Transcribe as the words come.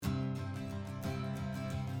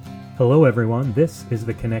Hello everyone, this is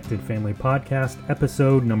the Connected Family Podcast,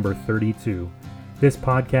 episode number 32. This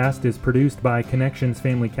podcast is produced by Connections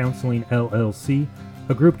Family Counseling, LLC,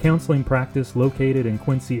 a group counseling practice located in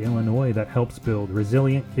Quincy, Illinois that helps build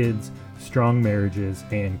resilient kids, strong marriages,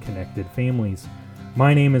 and connected families.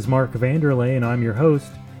 My name is Mark Vanderlei and I'm your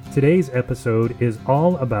host. Today's episode is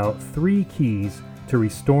all about 3 keys to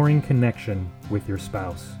restoring connection with your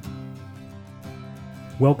spouse.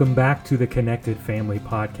 Welcome back to the Connected Family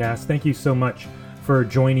Podcast. Thank you so much for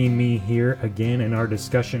joining me here again in our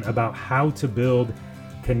discussion about how to build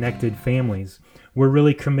connected families. We're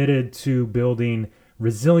really committed to building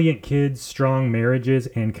resilient kids, strong marriages,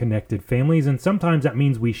 and connected families. And sometimes that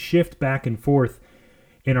means we shift back and forth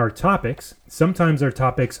in our topics. Sometimes our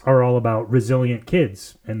topics are all about resilient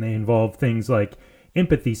kids, and they involve things like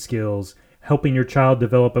empathy skills, helping your child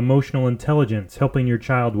develop emotional intelligence, helping your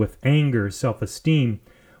child with anger, self-esteem,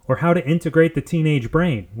 or how to integrate the teenage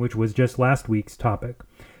brain, which was just last week's topic.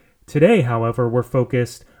 Today, however, we're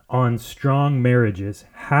focused on strong marriages.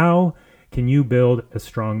 How can you build a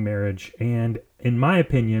strong marriage? And in my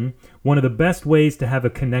opinion, one of the best ways to have a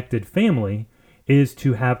connected family is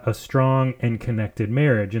to have a strong and connected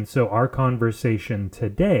marriage. And so our conversation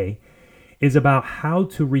today is about how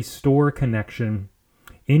to restore connection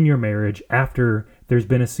in your marriage after there's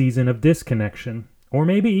been a season of disconnection, or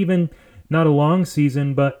maybe even not a long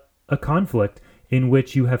season, but a conflict in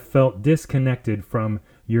which you have felt disconnected from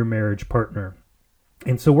your marriage partner.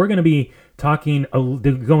 And so we're going to be going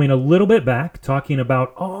a little bit back, talking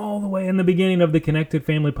about all the way in the beginning of the Connected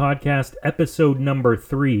Family Podcast, episode number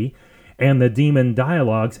 3, and the demon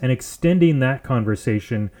dialogues, and extending that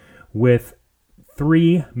conversation with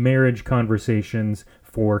 3 marriage conversations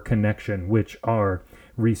for connection, which are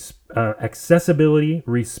accessibility,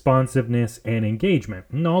 responsiveness, and engagement.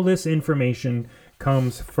 And all this information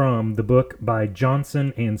comes from the book by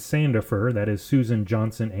Johnson and Sandifer, that is Susan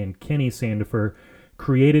Johnson and Kenny Sandifer,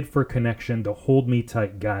 Created for Connection, the Hold Me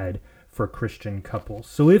Tight Guide for Christian Couples.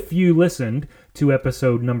 So if you listened to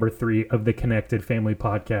episode number 3 of the Connected Family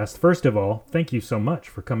Podcast, first of all, thank you so much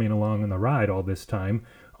for coming along on the ride all this time,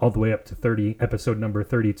 all the way up to episode number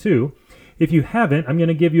 32. If you haven't, I'm going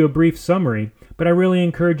to give you a brief summary, but I really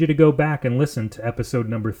encourage you to go back and listen to episode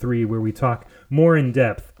number 3, where we talk more in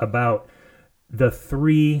depth about the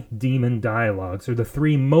 3 demon dialogues, or the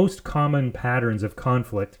 3 most common patterns of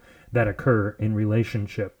conflict that occur in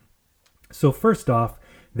relationship. So first off,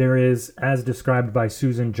 there is, as described by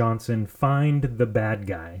Susan Johnson, find the bad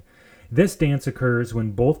guy. This dance occurs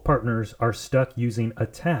when both partners are stuck using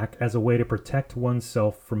attack as a way to protect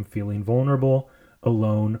oneself from feeling vulnerable,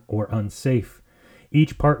 alone, or unsafe.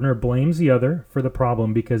 Each partner blames the other for the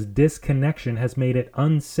problem because disconnection has made it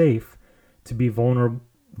unsafe to be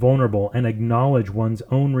vulnerable and acknowledge one's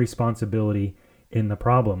own responsibility in the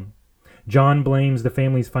problem. John blames the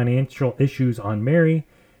family's financial issues on Mary,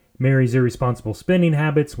 Mary's irresponsible spending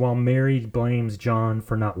habits, while Mary blames John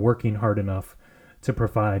for not working hard enough to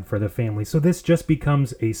provide for the family. So this just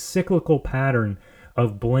becomes a cyclical pattern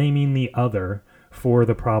of blaming the other for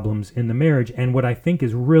the problems in the marriage. And what I think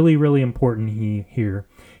is really, really important here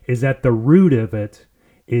is that the root of it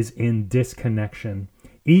is in disconnection.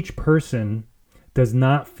 Each person does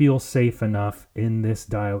not feel safe enough in this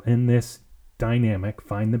dynamic,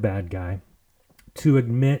 find the bad guy, to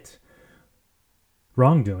admit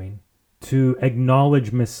wrongdoing, to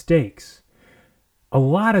acknowledge mistakes. A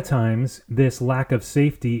lot of times, this lack of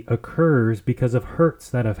safety occurs because of hurts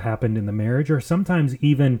that have happened in the marriage, or sometimes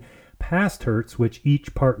even past hurts, which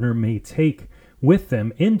each partner may take with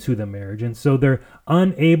them into the marriage. And so they're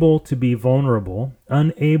unable to be vulnerable,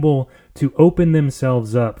 unable to open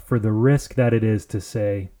themselves up for the risk that it is to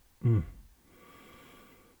say,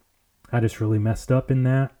 I just really messed up in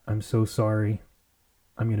that. I'm so sorry.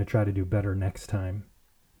 I'm going to try to do better next time.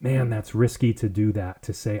 Man, that's risky to do that,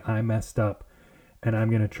 to say I messed up and I'm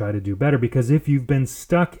going to try to do better. Because if you've been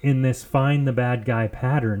stuck in this find the bad guy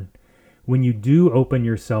pattern, when you do open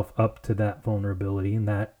yourself up to that vulnerability and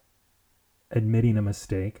that admitting a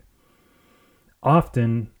mistake,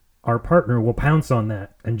 often our partner will pounce on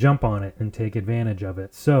that and jump on it and take advantage of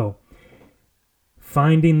it. So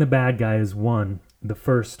finding the bad guy is the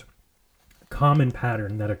first common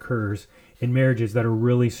pattern that occurs in marriages that are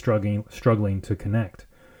really struggling to connect.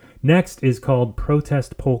 Next is called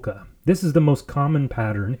protest polka. This is the most common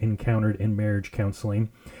pattern encountered in marriage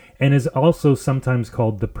counseling and is also sometimes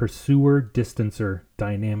called the pursuer-distancer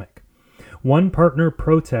dynamic. One partner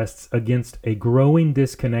protests against a growing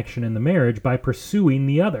disconnection in the marriage by pursuing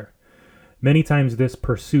the other. Many times this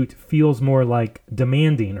pursuit feels more like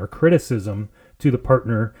demanding or criticism to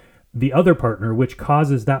the other partner, which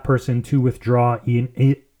causes that person to withdraw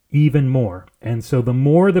even more. And so the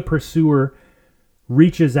more the pursuer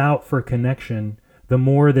reaches out for connection, the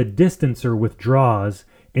more the distancer withdraws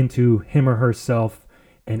into him or herself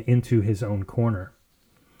and into his own corner.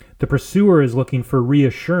 The pursuer is looking for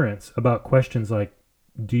reassurance about questions like,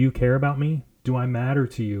 do you care about me? Do I matter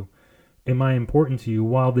to you? Am I important to you?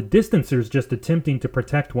 While the distancer is just attempting to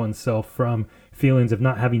protect oneself from feelings of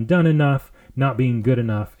not having done enough, not being good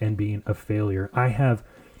enough, and being a failure. I have,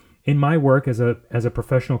 in my work as a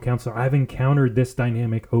professional counselor, I've encountered this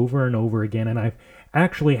dynamic over and over again, and I've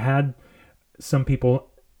actually had some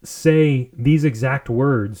people say these exact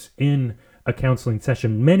words in a counseling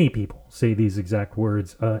session. Many people say these exact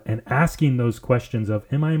words and asking those questions of,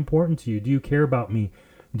 am I important to you? Do you care about me?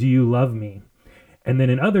 Do you love me? And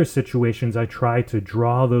then in other situations, I try to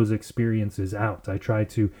draw those experiences out. I try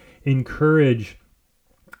to encourage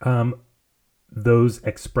those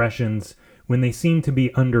expressions when they seem to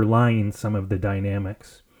be underlying some of the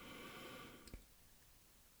dynamics.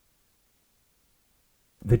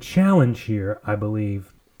 The challenge here, I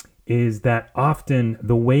believe, is that often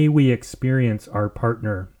the way we experience our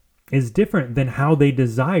partner is different than how they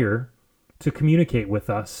desire to communicate with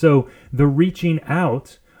us. So the reaching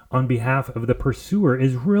out on behalf of the pursuer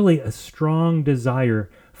is really a strong desire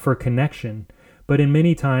for connection, but in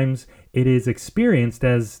many times it is experienced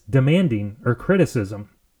as demanding or criticism.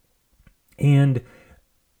 And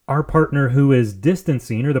our partner who is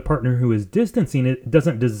distancing, or the partner who is distancing, it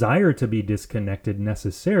doesn't desire to be disconnected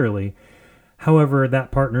necessarily. However,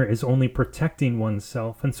 that partner is only protecting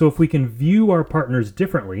oneself. And so if we can view our partners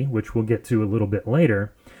differently, which we'll get to a little bit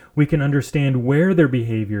later, we can understand where their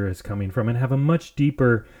behavior is coming from and have a much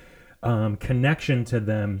deeper connection to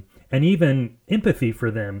them and even empathy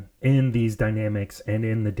for them in these dynamics and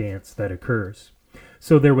in the dance that occurs.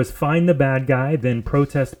 So there was find the bad guy, then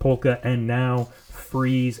protest polka, and now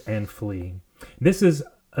freeze and flee. This is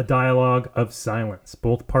a dialogue of silence.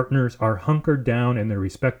 Both partners are hunkered down in their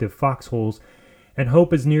respective foxholes, and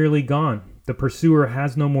hope is nearly gone. The pursuer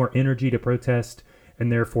has no more energy to protest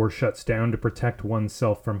and therefore shuts down to protect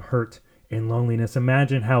oneself from hurt and loneliness.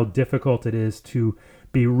 Imagine how difficult it is to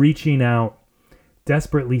be reaching out,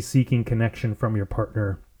 desperately seeking connection from your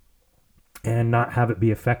partner, and not have it be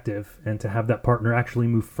effective, and to have that partner actually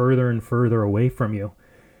move further and further away from you.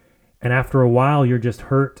 And after a while, you're just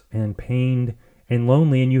hurt and pained and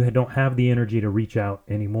lonely, and you don't have the energy to reach out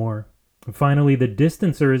anymore. And finally, the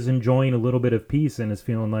distancer is enjoying a little bit of peace and is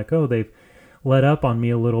feeling like, oh, they've let up on me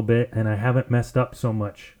a little bit and I haven't messed up so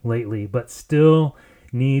much lately, but still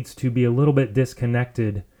needs to be a little bit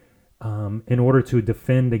disconnected in order to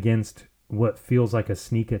defend against what feels like a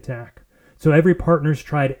sneak attack. So every partner's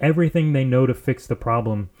tried everything they know to fix the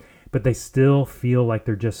problem, but they still feel like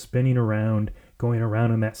they're just spinning around, going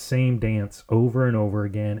around in that same dance over and over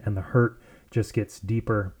again, and the hurt just gets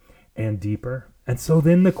deeper and deeper. And so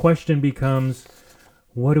then the question becomes,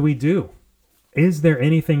 what do we do? Is there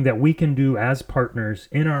anything that we can do as partners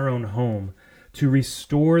in our own home to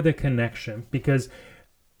restore the connection? Because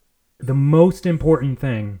the most important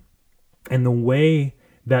thing, and the way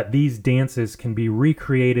that these dances can be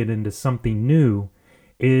recreated into something new,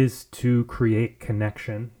 is to create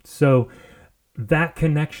connection. So that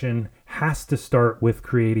connection has to start with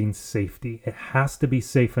creating safety. It has to be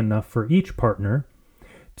safe enough for each partner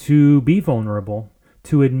to be vulnerable,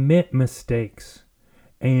 to admit mistakes,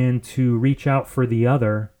 and to reach out for the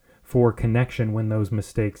other for connection when those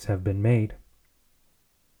mistakes have been made.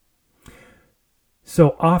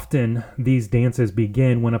 So often these dances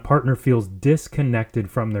begin when a partner feels disconnected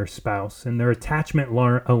from their spouse and their attachment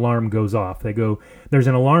alarm goes off. There's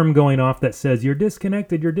an alarm going off that says, you're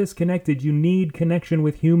disconnected, you need connection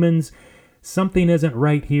with humans, something isn't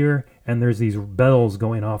right here, and there's these bells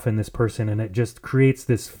going off in this person, and it just creates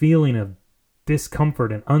this feeling of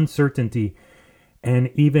discomfort and uncertainty.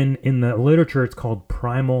 And even in the literature, it's called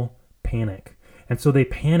primal panic. And so they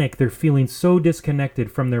panic. They're feeling so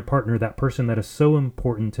disconnected from their partner, that person that is so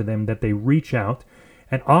important to them, that they reach out.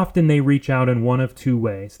 And often they reach out in one of two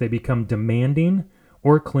ways. They become demanding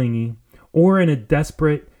or clingy, or in a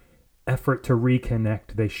desperate effort to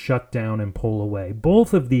reconnect, they shut down and pull away.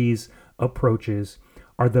 Both of these approaches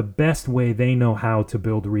are the best way they know how to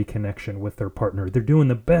build reconnection with their partner. They're doing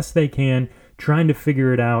the best they can, trying to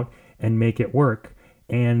figure it out and make it work.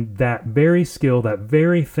 And that very skill, that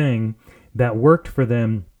very thing that worked for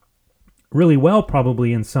them really well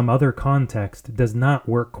probably in some other context, does not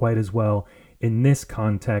work quite as well in this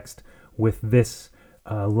context with this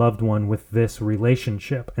loved one, with this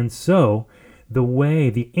relationship. And so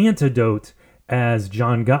the antidote, as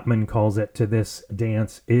John Gottman calls it, to this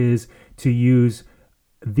dance is to use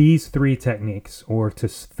these three techniques, or to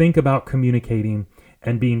think about communicating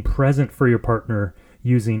and being present for your partner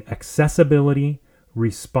using accessibility,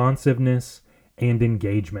 responsiveness, and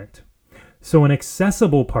engagement. So an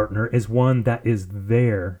accessible partner is one that is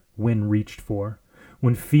there when reached for.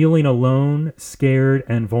 When feeling alone, scared,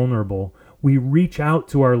 and vulnerable, we reach out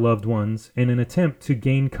to our loved ones in an attempt to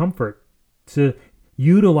gain comfort, to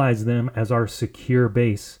utilize them as our secure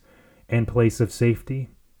base and place of safety.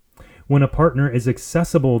 When a partner is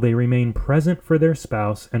accessible, they remain present for their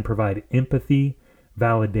spouse and provide empathy,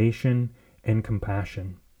 validation, and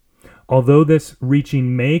compassion. Although this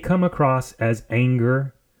reaching may come across as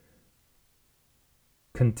anger,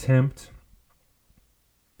 contempt,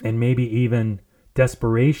 and maybe even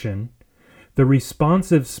desperation, the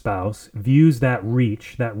responsive spouse views that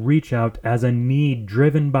reach out as a need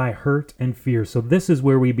driven by hurt and fear. So this is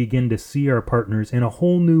where we begin to see our partners in a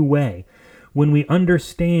whole new way. When we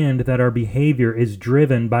understand that our behavior is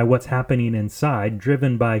driven by what's happening inside,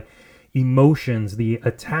 driven by emotions, the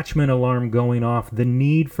attachment alarm going off, the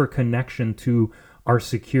need for connection to our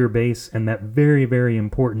secure base and that very, very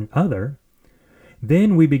important other,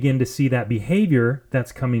 then we begin to see that behavior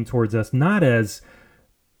that's coming towards us not as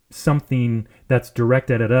something that's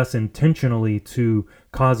directed at us intentionally to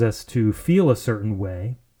cause us to feel a certain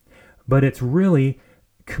way, but it's really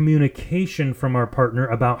communication from our partner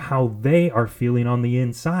about how they are feeling on the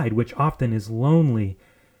inside, which often is lonely,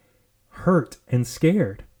 hurt, and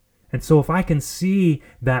scared. And so if I can see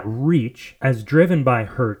that reach as driven by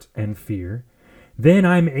hurt and fear, then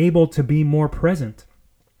I'm able to be more present.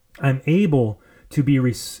 I'm able to be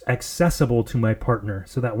accessible to my partner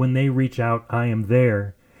so that when they reach out, I am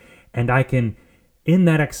there. And I can, in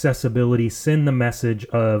that accessibility, send the message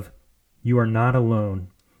of, you are not alone.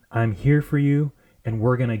 I'm here for you, and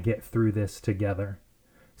we're going to get through this together.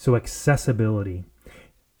 So accessibility.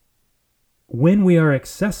 When we are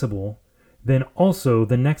accessible, then also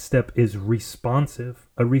the next step is responsive.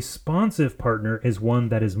 A responsive partner is one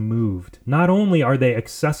that is moved. Not only are they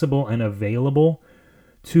accessible and available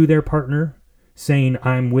to their partner, saying,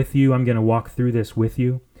 I'm with you, I'm going to walk through this with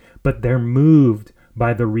you, but they're moved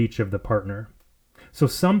by the reach of the partner. So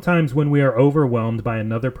sometimes when we are overwhelmed by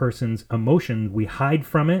another person's emotion, we hide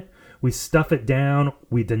from it, we stuff it down,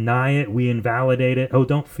 we deny it, we invalidate it. Oh,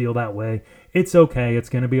 don't feel that way. It's okay. It's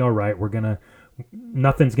going to be all right.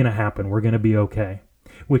 Nothing's going to happen. We're going to be okay.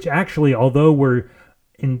 Which actually, although we're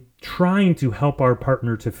in trying to help our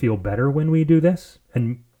partner to feel better when we do this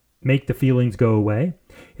and make the feelings go away,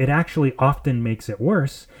 it actually often makes it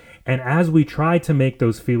worse. And as we try to make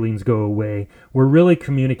those feelings go away, we're really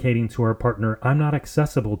communicating to our partner, I'm not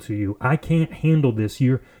accessible to you. I can't handle this.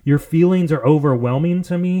 Your feelings are overwhelming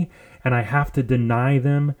to me, and I have to deny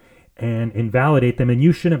them and invalidate them, and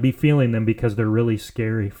you shouldn't be feeling them because they're really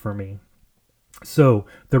scary for me. So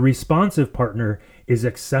the responsive partner is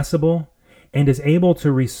accessible and is able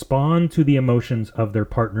to respond to the emotions of their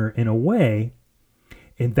partner in a way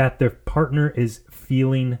in that their partner is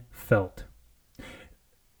feeling felt.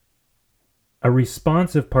 A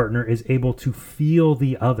responsive partner is able to feel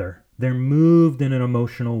the other. They're moved in an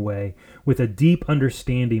emotional way with a deep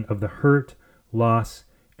understanding of the hurt, loss,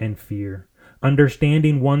 and fear.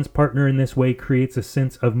 Understanding one's partner in this way creates a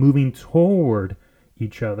sense of moving toward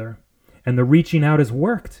each other. And the reaching out has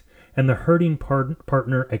worked, and the hurting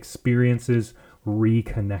partner experiences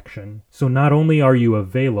reconnection. So not only are you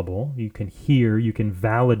available, you can hear, you can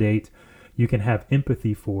validate, you can have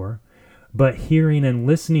empathy for, but hearing and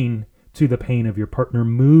listening to the pain of your partner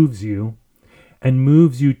moves you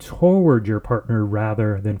toward your partner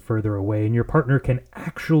rather than further away. And your partner can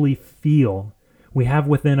actually feel. We have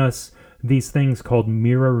within us these things called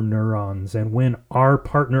mirror neurons. And when our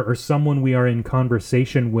partner or someone we are in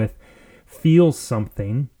conversation with feels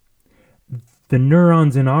something, the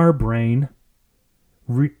neurons in our brain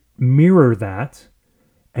mirror that,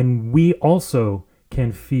 and we also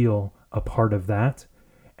can feel a part of that.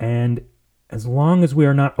 And as long as we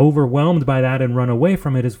are not overwhelmed by that and run away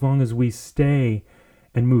from it, as long as we stay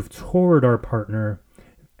and move toward our partner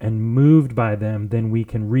and moved by them, then we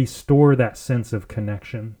can restore that sense of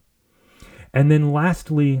connection. And then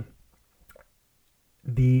lastly,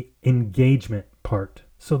 the engagement part.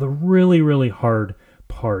 So the really, really hard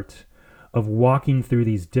part of walking through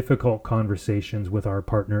these difficult conversations with our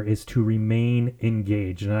partner is to remain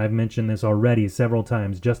engaged. And I've mentioned this already several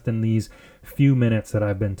times just in these few minutes that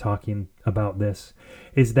I've been talking about this,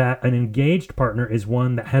 is that an engaged partner is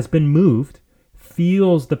one that has been moved,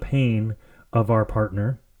 feels the pain of our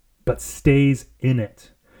partner, but stays in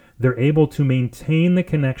it. They're able to maintain the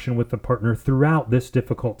connection with the partner throughout this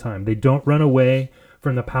difficult time. They don't run away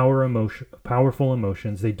from the powerful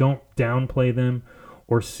emotions. They don't downplay them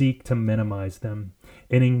or seek to minimize them.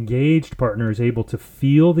 An engaged partner is able to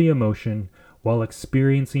feel the emotion while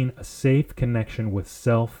experiencing a safe connection with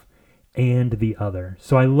self and the other.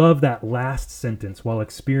 So I love that last sentence, while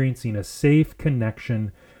experiencing a safe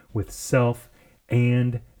connection with self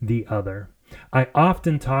and the other. I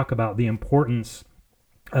often talk about the importance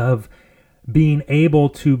of being able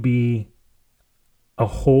to be a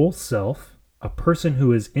whole self, a person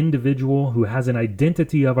who is individual, who has an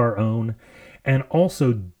identity of our own, and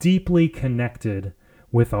also deeply connected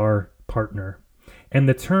with our partner. And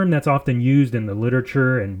the term that's often used in the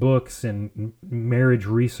literature and books and marriage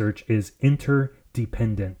research is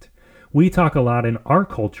interdependent. We talk a lot in our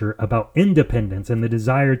culture about independence and the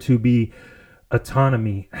desire to be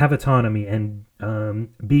have autonomy and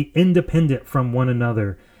be independent from one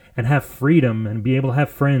another and have freedom and be able to have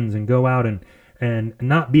friends and go out and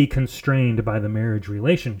not be constrained by the marriage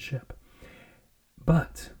relationship.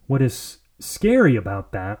 But what is scary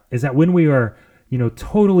about that is that when we are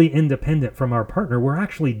totally independent from our partner, we're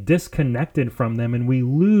actually disconnected from them, and we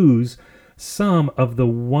lose some of the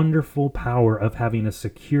wonderful power of having a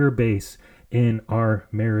secure base in our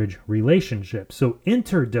marriage relationship. So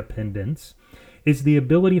interdependence is the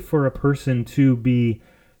ability for a person to be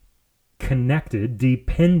connected,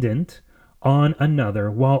 dependent on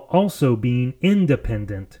another, while also being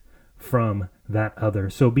independent from that other.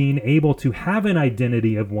 So being able to have an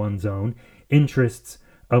identity of one's own, interests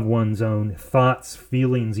of one's own, thoughts,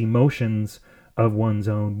 feelings, emotions of one's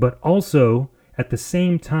own, but also at the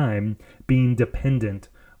same time being dependent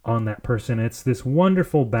on that person. It's this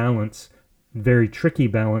wonderful balance, very tricky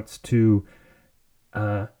balance to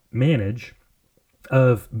manage,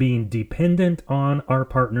 of being dependent on our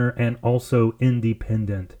partner and also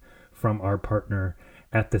independent from our partner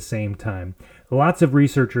at the same time. Lots of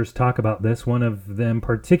researchers talk about this. One of them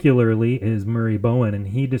particularly is Murray Bowen, and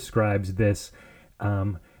he describes this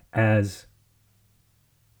as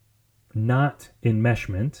not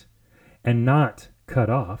enmeshment and not cut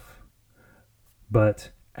off,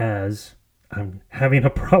 but as, I'm having a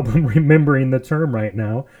problem remembering the term right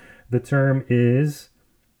now. The term is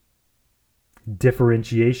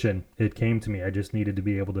differentiation. It came to me. I just needed to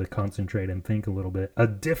be able to concentrate and think a little bit. A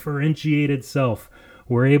differentiated self.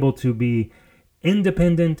 We're able to be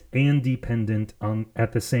independent and dependent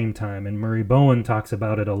at the same time. And Murray Bowen talks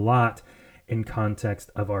about it a lot in context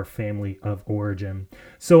of our family of origin.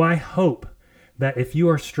 So I hope that if you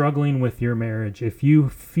are struggling with your marriage, if you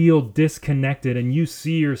feel disconnected and you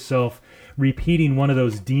see yourself repeating one of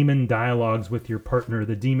those demon dialogues with your partner,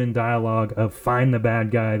 the demon dialogue of find the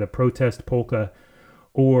bad guy, the protest polka,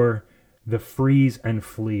 or the freeze and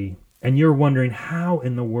flee, and you're wondering, how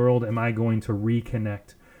in the world am I going to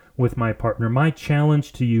reconnect with my partner? My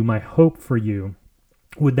challenge to you, my hope for you,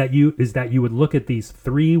 is that you would look at these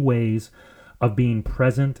 3 ways of being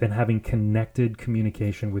present and having connected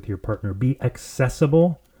communication with your partner. Be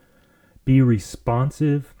accessible, be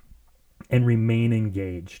responsive, and remain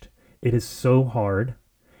engaged. It is so hard.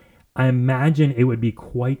 I imagine it would be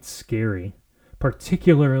quite scary,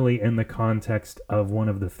 particularly in the context of one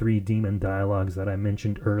of the 3 demon dialogues that I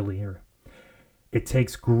mentioned earlier. It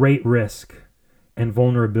takes great risk and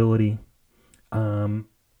vulnerability.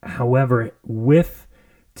 However, with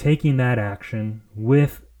taking that action,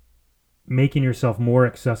 with making yourself more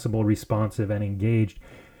accessible, responsive, and engaged,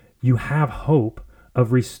 you have hope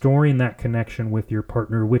of restoring that connection with your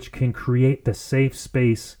partner, which can create the safe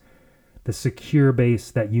space, the secure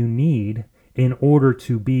base that you need in order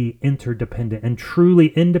to be interdependent and truly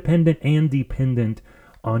independent and dependent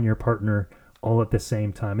on your partner all at the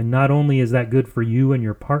same time. And not only is that good for you and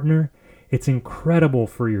your partner, it's incredible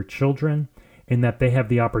for your children in that they have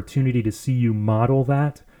the opportunity to see you model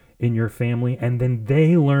that in your family, and then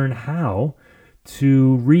they learn how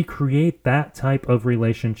to recreate that type of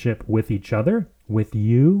relationship with each other, with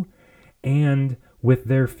you, and with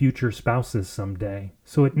their future spouses someday.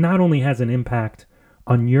 So it not only has an impact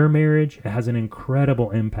on your marriage, it has an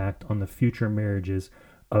incredible impact on the future marriages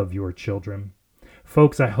of your children.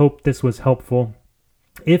 Folks, I hope this was helpful.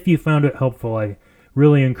 If you found it helpful, I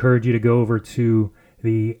really encourage you to go over to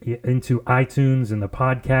into iTunes and the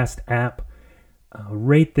podcast app.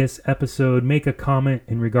 Rate this episode, make a comment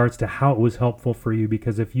in regards to how it was helpful for you,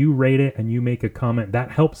 because if you rate it and you make a comment,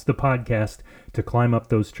 that helps the podcast to climb up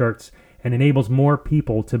those charts and enables more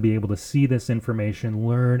people to be able to see this information,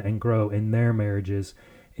 learn, and grow in their marriages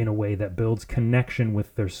in a way that builds connection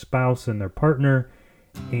with their spouse and their partner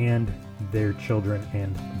and their children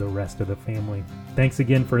and the rest of the family. Thanks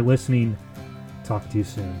again for listening. Talk to you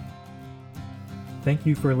soon. Thank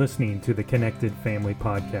you for listening to the Connected Family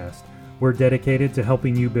Podcast. We're dedicated to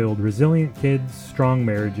helping you build resilient kids, strong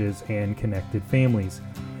marriages, and connected families.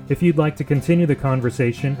 If you'd like to continue the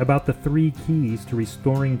conversation about the 3 keys to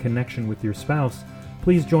restoring connection with your spouse,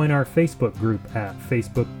 please join our Facebook group at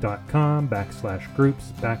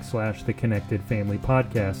facebook.com/groups/The Connected Family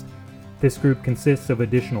Podcast. This group consists of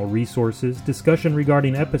additional resources, discussion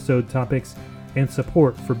regarding episode topics, and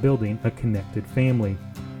support for building a connected family.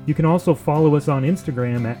 You can also follow us on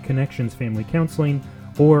Instagram at Connections Family Counseling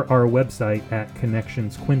or our website at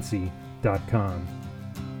connectionsquincy.com.